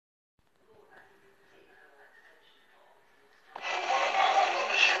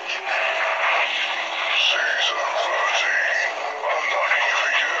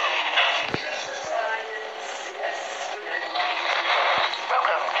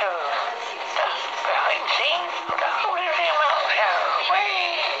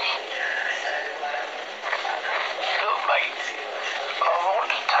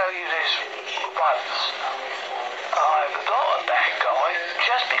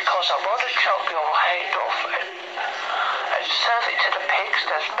because I want to chop your head off and serve it to the pigs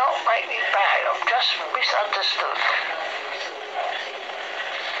does not make me bad. I'm just misunderstood.